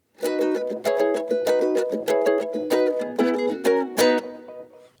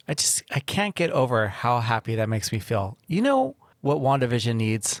can't get over how happy that makes me feel. You know what WandaVision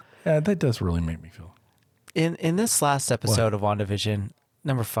needs? Yeah, that does really make me feel. In this last episode of WandaVision,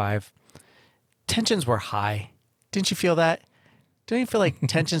 number 5, tensions were high. Didn't you feel that? Don't you feel like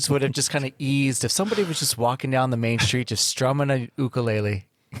tensions would have just kind of eased if somebody was just walking down the main street just strumming a ukulele?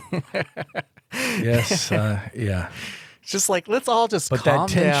 Yes, yeah. It's just like, let's all just But calm that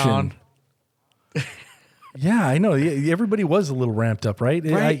tension. down. Yeah, I know. Everybody was a little ramped up, right?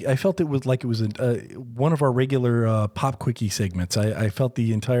 Right. I felt it was like it was one of our regular pop quickie segments. I felt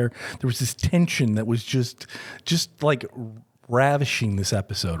there was this tension that was just like ravishing this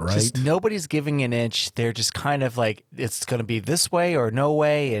episode, right? Just nobody's giving an inch. They're just kind of like, it's going to be this way or no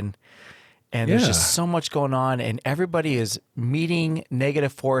way. And there's just so much going on. And everybody is meeting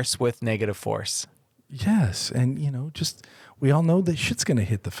negative force with negative force. Yes. And, we all know that shit's going to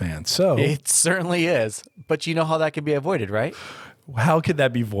hit the fan. So It certainly is. But you know how that can be avoided, right? how could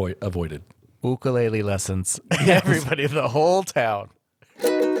that be avoided? Ukulele lessons. Everybody, the whole town.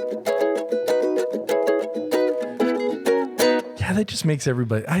 Yeah, that just makes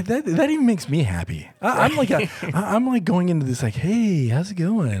everybody. That even makes me happy. I'm like going into this like, hey, how's it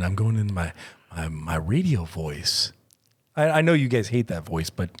going? I'm going into my radio voice. I know you guys hate that voice,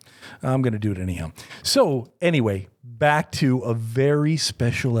 but I'm going to do it anyhow. So anyway, back to a very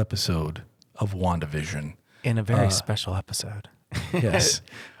special episode of WandaVision. In a very special episode. Yes,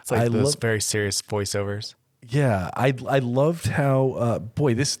 It's like those very serious voiceovers. Yeah, I loved how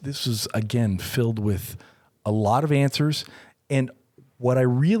this was again filled with a lot of answers, and what I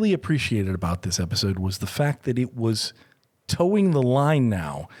really appreciated about this episode was the fact that it was towing the line.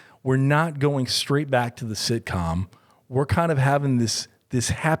 Now we're not going straight back to the sitcom. We're kind of having this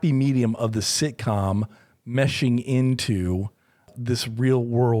happy medium of the sitcom meshing into this real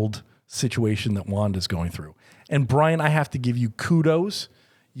world situation that Wanda's going through. And Brian, I have to give you kudos.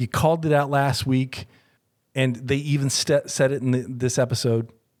 You called it out last week, and they even said it in this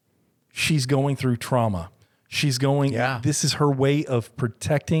episode. She's going through trauma. This is her way of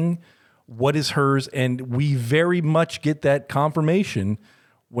protecting what is hers, and we very much get that confirmation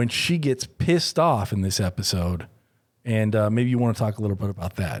when she gets pissed off in this episode. And maybe you want to talk a little bit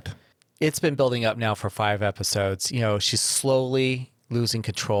about that. It's been building up now for 5 episodes. She's slowly losing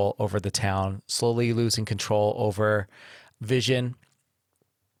control over the town, slowly losing control over Vision.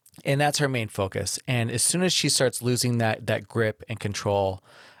 And that's her main focus. And as soon as she starts losing that grip and control,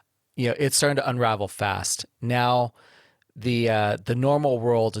 it's starting to unravel fast. Now, the normal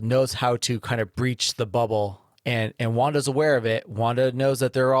world knows how to kind of breach the bubble, and Wanda's aware of it. Wanda knows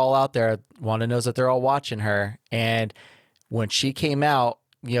that they're all out there. Wanda knows that they're all watching her. And when she came out,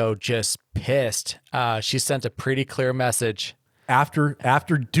 just pissed, she sent a pretty clear message. After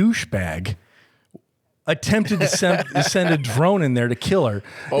douchebag attempted to send a drone in there to kill her.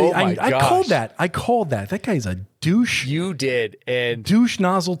 Oh my gosh. I called that. That guy's a douche. You did. And douche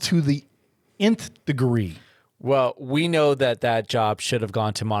nozzle to the nth degree. Well, we know that job should have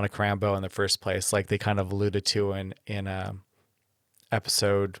gone to Monica Rambeau in the first place, like they kind of alluded to in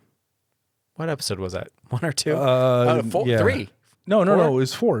episode. What episode was that? 1 or 2? 3. No, it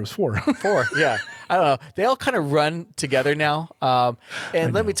was 4. It was 4. 4, yeah. I don't know. They all kind of run together now.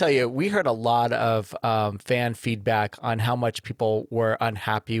 And let me tell you, we heard a lot of fan feedback on how much people were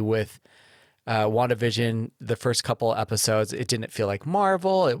unhappy with WandaVision. The first couple episodes, it didn't feel like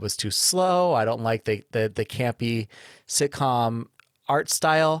Marvel. It was too slow. I don't like the campy sitcom art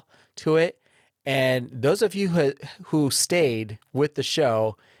style to it. And those of you who stayed with the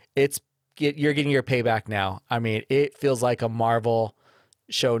show, you're getting your payback now. I mean, it feels like a Marvel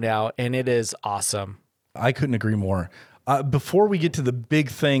show now, and it is awesome. I couldn't agree more. Before we get to the big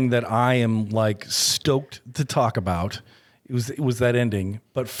thing that I am like stoked to talk about, it was that ending.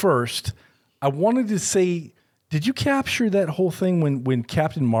 But first, I wanted to say, did you capture that whole thing when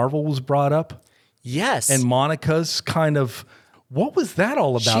Captain Marvel was brought up? Yes. And Monica's kind of, what was that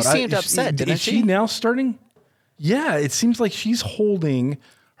all about? She seemed upset, didn't she? Is she now starting? Yeah, it seems like she's holding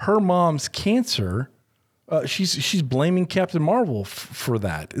her mom's cancer. She's blaming Captain Marvel for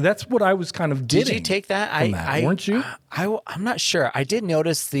that. That's what I was kind of getting. Did you take that? Weren't you? I'm not sure. I did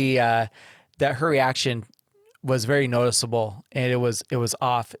notice that her reaction was very noticeable, and it was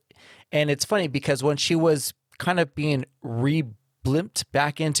off. And it's funny because when she was kind of being blimped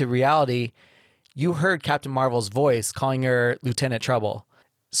back into reality, you heard Captain Marvel's voice calling her Lieutenant Trouble.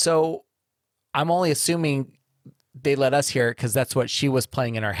 So I'm only assuming they let us hear it because that's what she was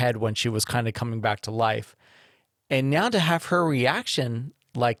playing in her head when she was kind of coming back to life. And now to have her reaction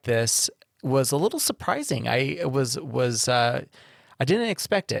like this was a little surprising. I didn't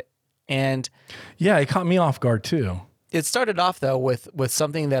expect it. And yeah, it caught me off guard too. it started off though with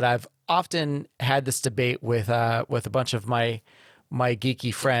something that I've often had this debate with a bunch of my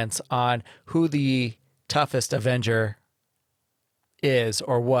geeky friends on who the toughest Avenger is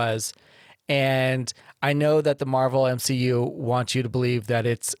or was. And I know that the Marvel MCU wants you to believe that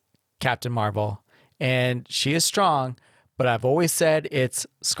it's Captain Marvel, and she is strong, but I've always said it's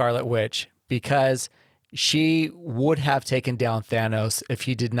Scarlet Witch because she would have taken down Thanos if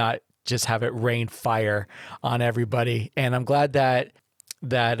he did not just have it rain fire on everybody. And I'm glad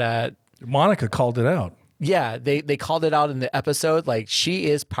that Monica called it out. yeah, they called it out in the episode. Like, she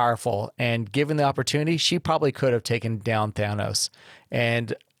is powerful, and given the opportunity, she probably could have taken down Thanos.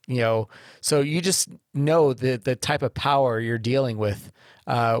 And, so you just know the type of power you're dealing with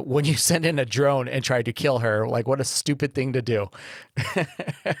when you send in a drone and try to kill her. Like, what a stupid thing to do.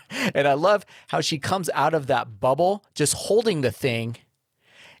 And I love how she comes out of that bubble just holding the thing,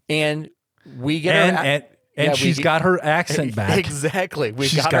 and we get her. And she's got her accent back. Exactly. We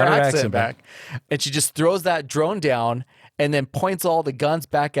got her accent back. And she just throws that drone down and then points all the guns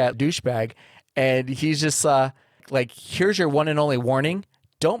back at douchebag. And he's just like, here's your one and only warning.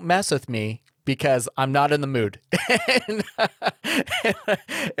 Don't mess with me because I'm not in the mood. and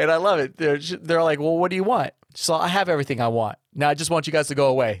I love it. They're like, well, what do you want? So I have everything I want. Now I just want you guys to go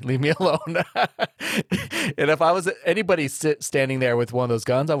away. Leave me alone. And if I was anybody standing there with one of those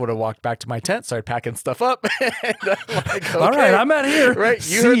guns, I would have walked back to my tent, started packing stuff up. And I'm like, okay, all right, I'm out of here. Right,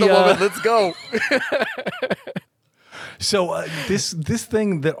 you heard the woman. Let's go. So this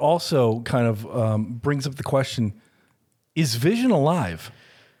thing that also kind of brings up the question: is Vision alive?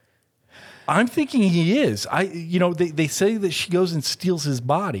 I'm thinking he is. They say that she goes and steals his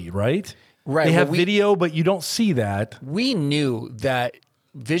body, right? Right. They have video, but you don't see that. We knew that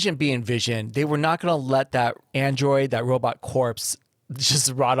Vision being Vision, they were not going to let that android, that robot corpse,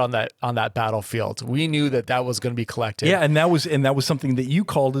 just rot on that battlefield. We knew that was going to be collected. Yeah, and that was something that you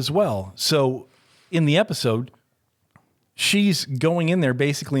called as well. So in the episode, she's going in there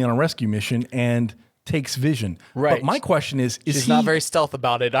basically on a rescue mission and takes Vision. Right. But my question is she's not very stealth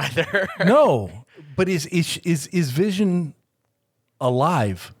about it either. No, but is Vision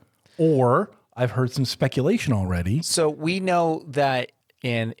alive? Or I've heard some speculation already. So we know that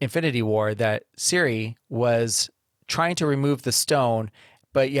in Infinity War that Siri was trying to remove the stone,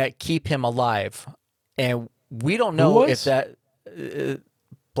 but yet keep him alive. And we don't know if that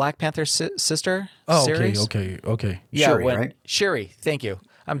Black Panther's sister. Oh, series? okay. Yeah, Shuri, right? Shuri. Thank you.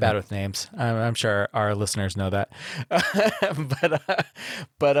 I'm bad with names. I'm sure our listeners know that.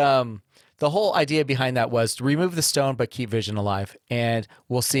 but the whole idea behind that was to remove the stone but keep Vision alive, and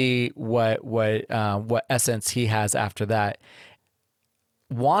we'll see what essence he has after that.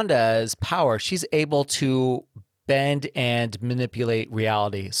 Wanda's power, she's able to bend and manipulate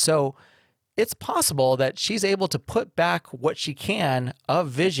reality. So it's possible that she's able to put back what she can of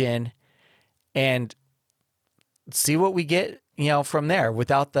Vision and see what we get, from there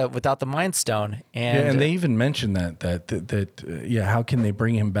without the Mind Stone. And they even mentioned that how can they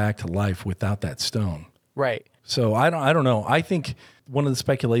bring him back to life without that stone? Right. So I don't know. I think one of the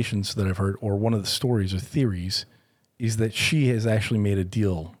speculations that I've heard, or one of the stories or theories, is that she has actually made a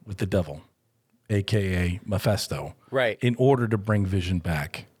deal with the devil, aka Mephisto, right, in order to bring Vision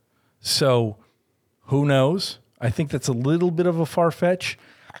back. So who knows? I think that's a little bit of a far fetch.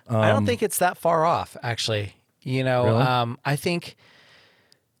 I don't think it's that far off, actually. Really? I think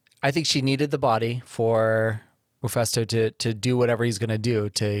she needed the body for Mephisto to do whatever he's going to do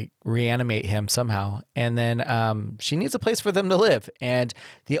to reanimate him somehow. And then she needs a place for them to live. And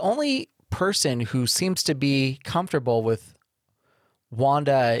the only person who seems to be comfortable with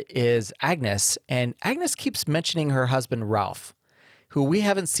Wanda is Agnes. And Agnes keeps mentioning her husband, Ralph, who we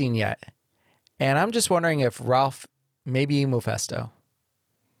haven't seen yet. And I'm just wondering if Ralph may be Mephisto.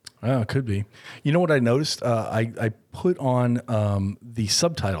 Oh, it could be. You know what I noticed? I put on the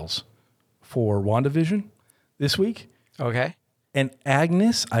subtitles for WandaVision this week. Okay. And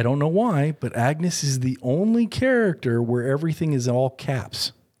Agnes, I don't know why, but Agnes is the only character where everything is all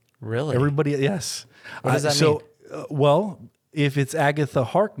caps. Really? Everybody, yes. What does that mean? Well, if it's Agatha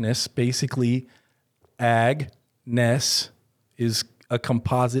Harkness, basically Agnes is a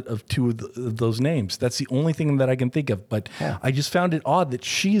composite of two of those names. That's the only thing that I can think of. But I just found it odd that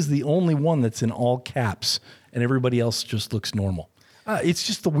she is the only one that's in all caps and everybody else just looks normal. It's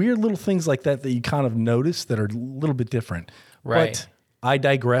just the weird little things like that you kind of notice that are a little bit different. Right. But I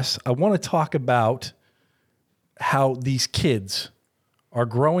digress. I want to talk about how these kids are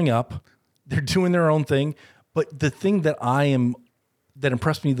growing up. They're doing their own thing. But the thing that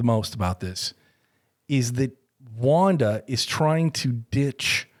impressed me the most about this is that Wanda is trying to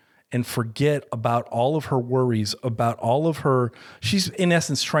ditch and forget about all of her worries, about all of her, she's in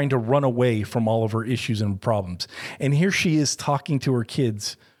essence trying to run away from all of her issues and problems. And here she is talking to her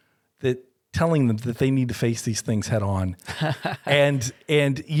kids, that telling them that they need to face these things head on. and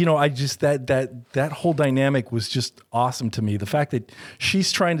I just, that whole dynamic was just awesome to me. The fact that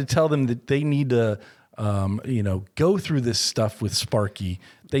she's trying to tell them that they need to, go through this stuff with Sparky.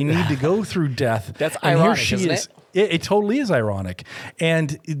 They need to go through death. That's and ironic, here she isn't is. it? It totally is ironic.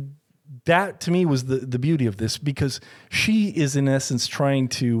 And that to me was the beauty of this, because she is in essence trying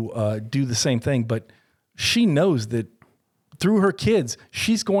to do the same thing, but she knows that through her kids,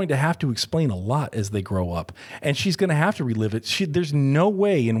 she's going to have to explain a lot as they grow up, and she's going to have to relive it. There's no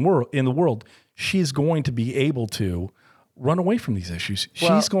way in the world she's going to be able to run away from these issues.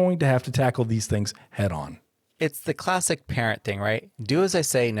 Well, she's going to have to tackle these things head on. It's the classic parent thing, right? Do as I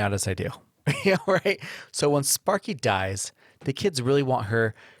say, not as I do. Right? So when Sparky dies, the kids really want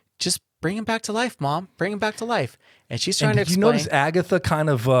her, just bring him back to life, Mom. Bring him back to life. And she's trying to explain. Did you notice Agatha kind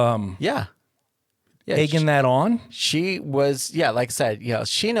of egging that on? She was, like I said,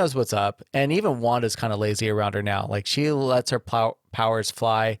 she knows what's up. And even Wanda's kind of lazy around her now. Like, she lets her powers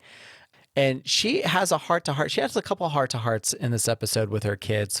fly. And she has a heart-to-heart. She has a couple of heart-to-hearts in this episode with her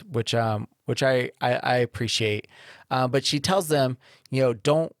kids, which I appreciate. But she tells them,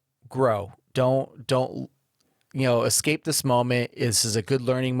 don't grow. Don't escape this moment. This is a good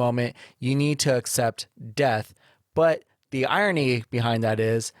learning moment. You need to accept death. But the irony behind that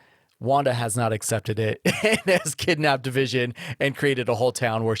is Wanda has not accepted it and has kidnapped Vision and created a whole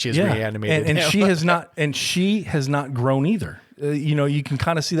town where she has reanimated and him. she has not grown either. You can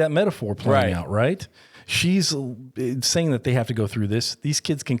kind of see that metaphor playing out, right? She's saying that they have to go through this. These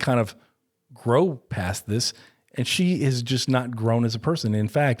kids can kind of grow past this, and she is just not grown as a person. In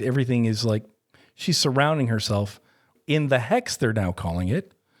fact, everything is like she's surrounding herself in the hex, they're now calling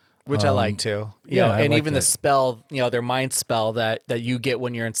it. Which I like too. And even the spell, their mind spell that you get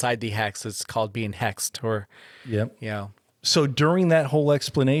when you're inside the hex is called being hexed, or So during that whole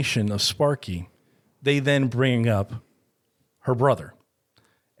explanation of Sparky, they then bring up her brother.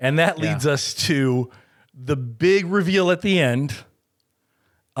 And that leads us to the big reveal at the end,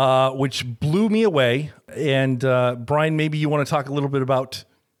 which blew me away. And Brian, maybe you want to talk a little bit about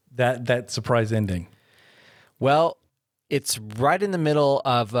that surprise ending. Well, it's right in the middle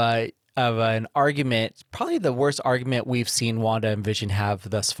of an argument, probably the worst argument we've seen Wanda and Vision have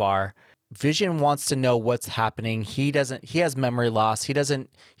thus far. Vision wants to know what's happening. He has memory loss. He doesn't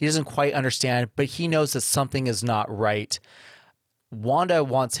quite understand, but he knows that something is not right. Wanda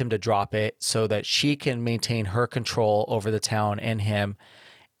wants him to drop it so that she can maintain her control over the town and him.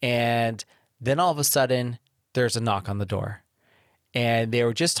 And then all of a sudden, there's a knock on the door. And they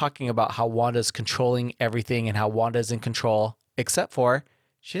were just talking about how Wanda's controlling everything and how Wanda's in control, except for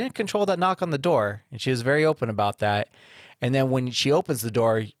she didn't control that knock on the door. And she was very open about that. And then when she opens the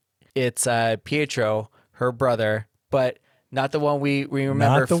door, it's Pietro, her brother, but not the one we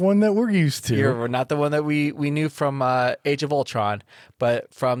remember. Not the one that we're used to. Not the one that we knew from Age of Ultron,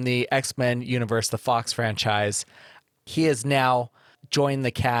 but from the X-Men universe, the Fox franchise. He has now joined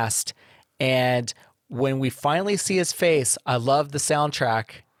the cast. And when we finally see his face, I love the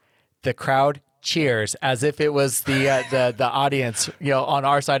soundtrack. The crowd cheers as if it was the audience, on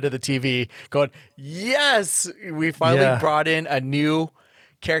our side of the TV going, yes, we finally brought in a new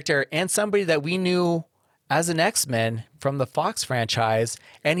character and somebody that we knew as an X-Men from the Fox franchise,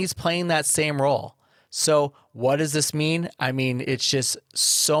 and he's playing that same role. So what does this mean? I mean, it's just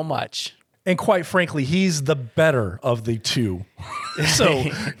so much. And quite frankly, he's the better of the two. So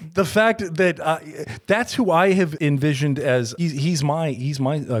the fact that that's who I have envisioned as he's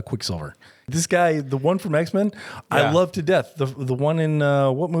my Quicksilver. This guy, the one from X-Men, I love to death. The one in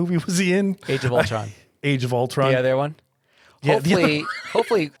what movie was he in? Age of Ultron. Age of Ultron. Yeah, there one.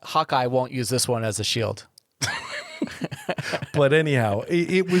 Hopefully Hawkeye won't use this one as a shield. But anyhow,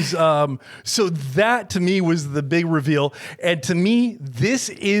 it was so that to me was the big reveal. And to me, this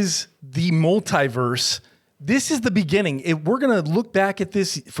is the multiverse. This is the beginning. We're going to look back at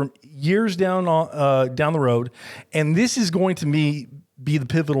this from years down the road, and this is going to be the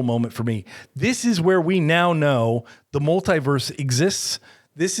pivotal moment for me. This is where we now know the multiverse exists.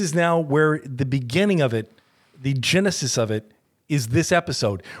 This is now where the beginning of it, the genesis of it, is this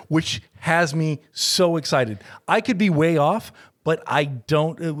episode, which has me so excited. I could be way off, but I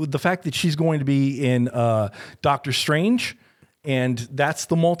don't. The fact that she's going to be in Doctor Strange, and that's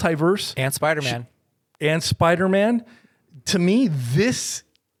the multiverse, and Spider-Man, to me, this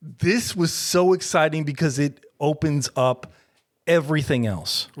was so exciting because it opens up everything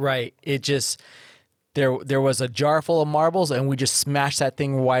else. Right. It just, there was a jar full of marbles and we just smashed that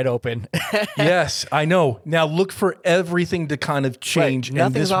thing wide open. Yes, I know. Now look for everything to kind of change in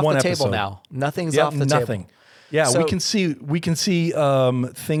Nothing's this off one the episode. table now. Nothing's Yep, off the nothing. table. Yeah, So- we can see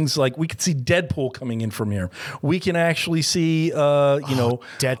things like we could see Deadpool coming in from here. We can actually see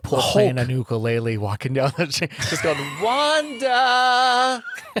Deadpool playing an ukulele, walking down the street, just going, Wanda,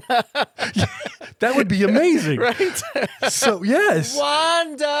 that would be amazing. right? So yes,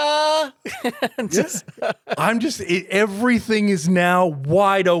 Wanda. everything is now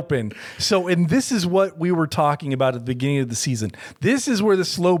wide open. So, and this is what we were talking about at the beginning of the season. This is where the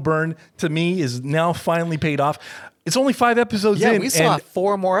slow burn to me is now finally paid off. It's only 5 episodes Yeah, in. we still have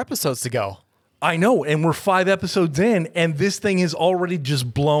 4 more episodes to go. I know, and we're 5 episodes in, and this thing has already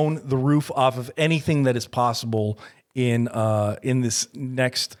just blown the roof off of anything that is possible in this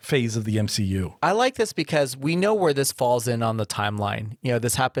next phase of the MCU. I like this because we know where this falls in on the timeline. You know,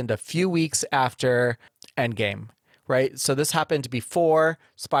 this happened a few weeks after Endgame, right? So this happened before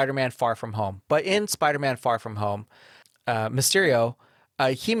Spider-Man Far From Home. But in Spider-Man Far From Home, Mysterio,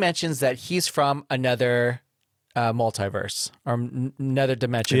 he mentions that he's from another multiverse or another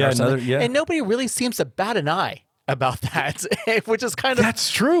dimension or something. And nobody really seems to bat an eye about that, which is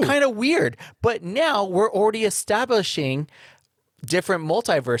that's true. Kind of weird. But now we're already establishing different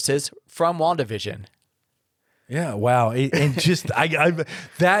multiverses from WandaVision. Yeah, wow. And just I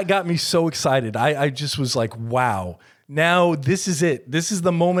that got me so excited. I just was like, wow. Now this is it. This is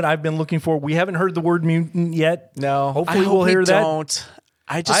the moment I've been looking for. We haven't heard the word mutant yet. No. Hopefully we'll hear that. Don't.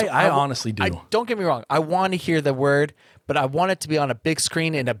 I honestly do. Don't get me wrong. I want to hear the word, but I want it to be on a big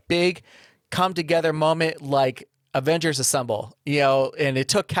screen in a big come together moment like Avengers Assemble, and it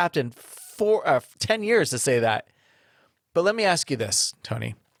took Captain 10 years to say that. But let me ask you this,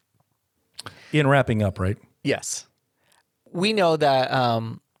 Tony. In wrapping up, right? Yes. We know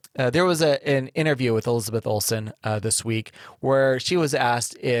that there was an interview with Elizabeth Olsen this week where she was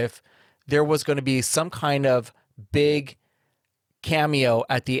asked if there was going to be some kind of big cameo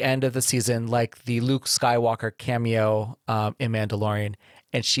at the end of the season, like the Luke Skywalker cameo in Mandalorian.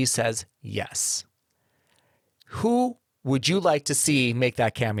 And she says yes. Who would you like to see make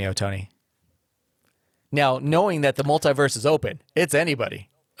that cameo, Tony? Now, knowing that the multiverse is open, it's anybody.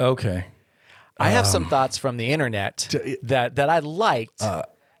 Okay. I have some thoughts from the internet that I liked,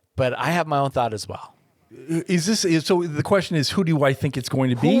 but I have my own thought as well. So the question is, who do I think it's going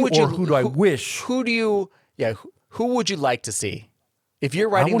to be, who do I wish? Who would you like to see? If you're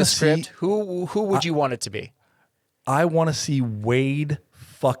writing the script, who would you want it to be? I want to see Wade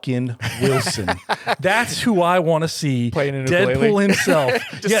fucking Wilson. That's who I want to see. Playing an Deadpool ukulele. himself.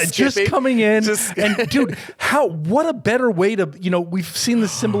 just coming in. And dude, what a better way to, we've seen the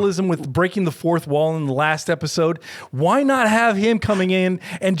symbolism with breaking the fourth wall in the last episode. Why not have him coming in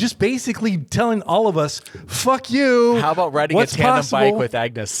and just basically telling all of us, fuck you. How about riding a tandem bike with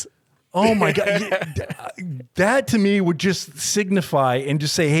Agnes? Oh my God. That to me would just signify and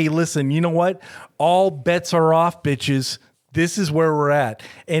just say, hey, listen, you know what? All bets are off, bitches. This is where we're at.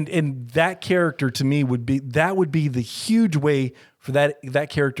 And that character to me would be the huge way for that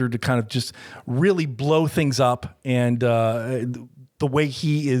character to kind of just really blow things up and the way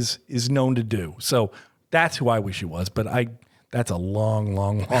he is known to do. So that's who I wish it was, but that's a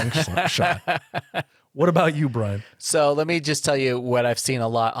long shot. What about you, Brian? So let me just tell you what I've seen a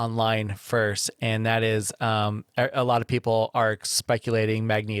lot online first, and that is a lot of people are speculating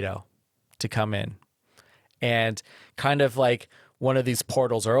Magneto to come in. And kind of like one of these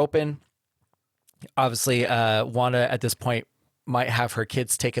portals are open. Obviously, Wanda at this point might have her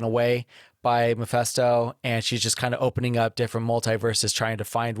kids taken away by Mephisto, and she's just kind of opening up different multiverses, trying to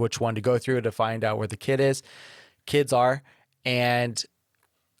find which one to go through to find out where the kids are. And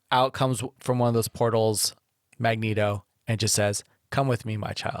out comes from one of those portals Magneto and just says, "Come with me,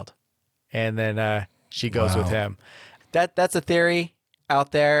 my child." And then she goes with him. That's a theory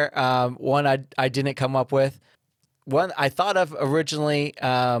out there. One I didn't come up with. One I thought of originally,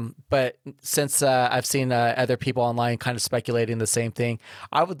 but since I've seen other people online kind of speculating the same thing,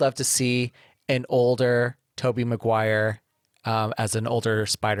 I would love to see an older Tobey Maguire as an older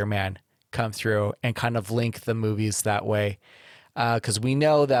Spider-Man come through and kind of link the movies that way. Because we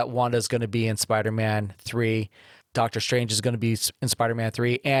know that Wanda's going to be in Spider-Man 3, Doctor Strange is going to be in Spider-Man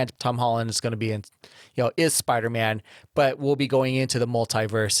 3, and Tom Holland is going to be in, is Spider-Man, but we'll be going into the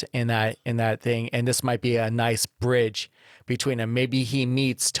multiverse in that thing, and this might be a nice bridge between them. Maybe he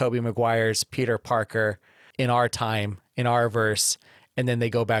meets Tobey Maguire's Peter Parker in our time, in our verse, and then they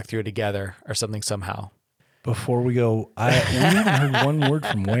go back through together or something somehow. Before we go, we haven't heard one word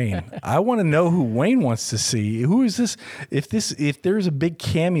from Wayne. I want to know who Wayne wants to see. Who is this? If there's a big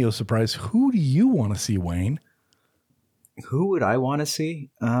cameo surprise, who do you want to see, Wayne? Who would I want to see?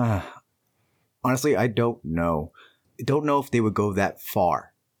 Honestly, I don't know. I don't know if they would go that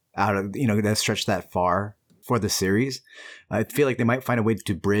far out of, that stretch that far for the series. I feel like they might find a way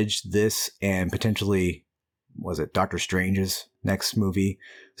to bridge this and potentially, was it Doctor Strange's next movie?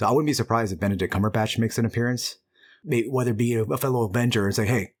 So I wouldn't be surprised if Benedict Cumberbatch makes an appearance, whether it be a fellow Avenger and say,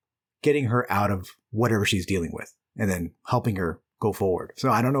 hey, getting her out of whatever she's dealing with and then helping her go forward. So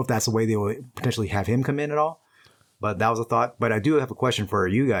I don't know if that's the way they will potentially have him come in at all. But that was a thought. But I do have a question for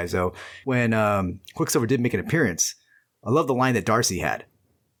you guys, though. When Quicksilver did make an appearance, I love the line that Darcy had.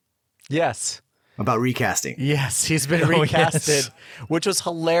 Yes. About recasting. Yes, he's been recasted, which was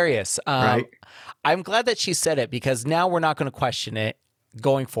hilarious. Right. I'm glad that she said it because now we're not going to question it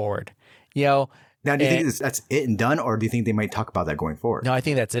going forward. Now, do you think that's it and done, or do you think they might talk about that going forward? No, I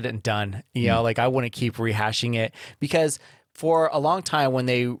think that's it and done. Like I wouldn't keep rehashing it because for a long time when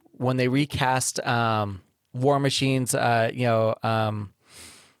they recast War Machine's, my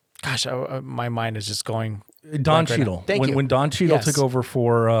mind is just going. Don Cheadle. Thank you. When Don Cheadle took over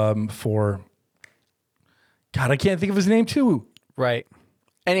for God, I can't think of his name too. Right.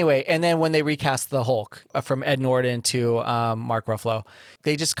 Anyway, and then when they recast the Hulk from Ed Norton to Mark Ruffalo,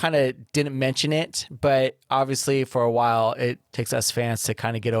 they just kind of didn't mention it. But obviously, for a while, it takes us fans to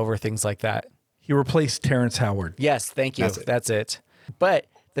kind of get over things like that. He replaced Terrence Howard. Yes, thank you. That's it. But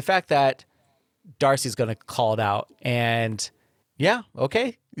the fact that Darcy's going to call it out, and yeah,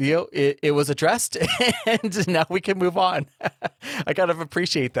 okay, it was addressed, and now we can move on. I kind of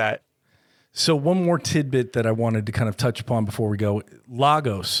appreciate that. So one more tidbit that I wanted to kind of touch upon before we go.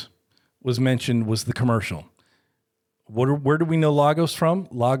 Lagos was mentioned, was the commercial. Where do we know Lagos from?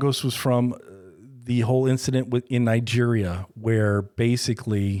 Lagos was from the whole incident in Nigeria where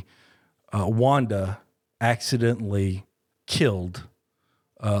basically Wanda accidentally killed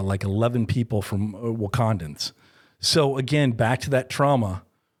like 11 people from Wakandans. So again, back to that trauma,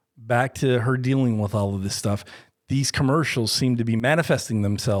 back to her dealing with all of this stuff. These commercials seem to be manifesting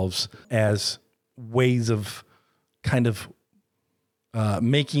themselves as ways of kind of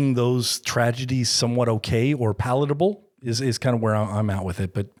making those tragedies somewhat okay or palatable is kind of where I'm at with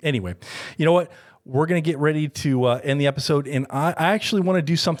it. But anyway, you know what? We're going to get ready to end the episode. And I actually want to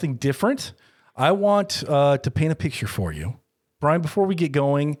do something different. I want to paint a picture for you. Brian, before we get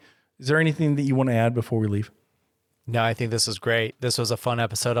going, is there anything that you want to add before we leave? No, I think this was great. This was a fun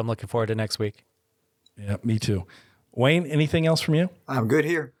episode. I'm looking forward to next week. Yeah, me too. Wayne, anything else from you? I'm good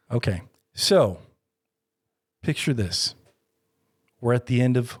here. Okay. So, picture this. We're at the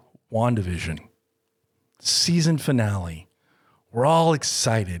end of WandaVision. Season finale. We're all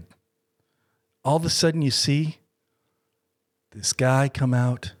excited. All of a sudden you see this guy come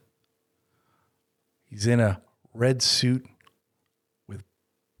out. He's in a red suit with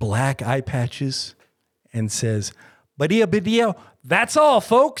black eye patches and says, "Badia badia, that's all,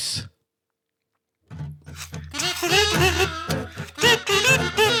 folks."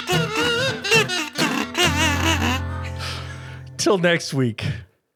 Till next week.